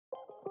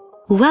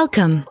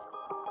Welcome!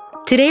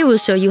 Today we'll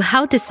show you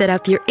how to set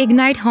up your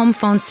Ignite home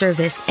phone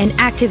service and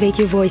activate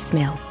your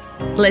voicemail.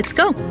 Let's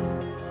go!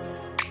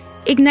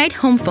 Ignite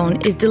Home Phone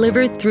is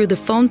delivered through the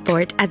phone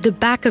port at the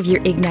back of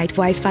your Ignite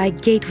Wi-Fi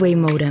gateway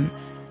modem,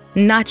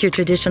 not your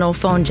traditional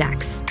phone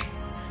jacks.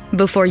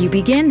 Before you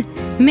begin,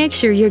 make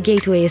sure your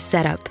gateway is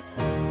set up.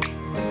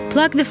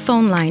 Plug the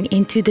phone line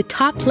into the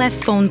top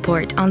left phone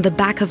port on the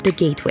back of the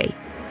gateway.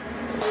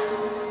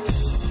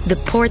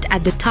 The port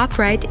at the top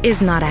right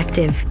is not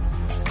active.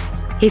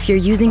 If you're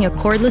using a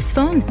cordless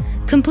phone,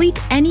 complete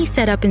any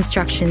setup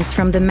instructions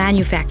from the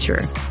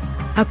manufacturer.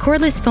 A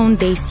cordless phone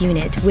base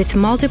unit with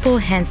multiple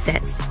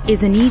handsets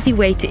is an easy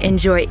way to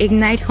enjoy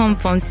Ignite Home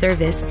Phone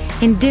service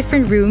in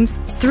different rooms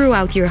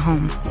throughout your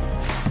home.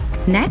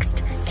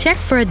 Next, check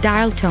for a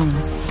dial tone.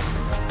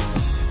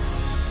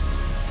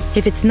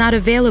 If it's not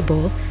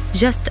available,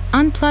 just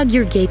unplug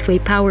your gateway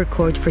power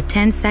cord for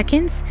 10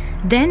 seconds,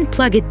 then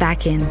plug it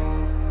back in.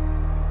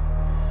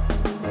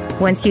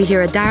 Once you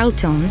hear a dial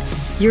tone,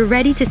 you're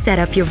ready to set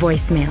up your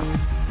voicemail.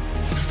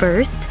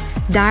 First,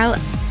 dial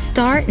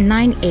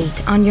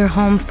 *98 on your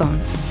home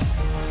phone.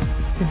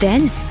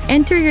 Then,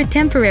 enter your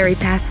temporary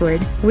password,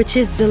 which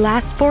is the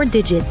last 4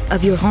 digits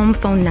of your home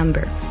phone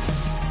number.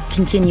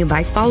 Continue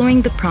by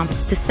following the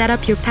prompts to set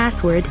up your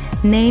password,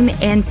 name,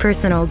 and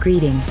personal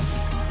greeting.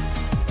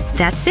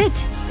 That's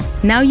it!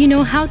 Now you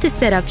know how to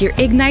set up your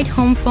Ignite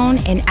Home Phone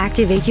and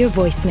activate your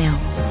voicemail.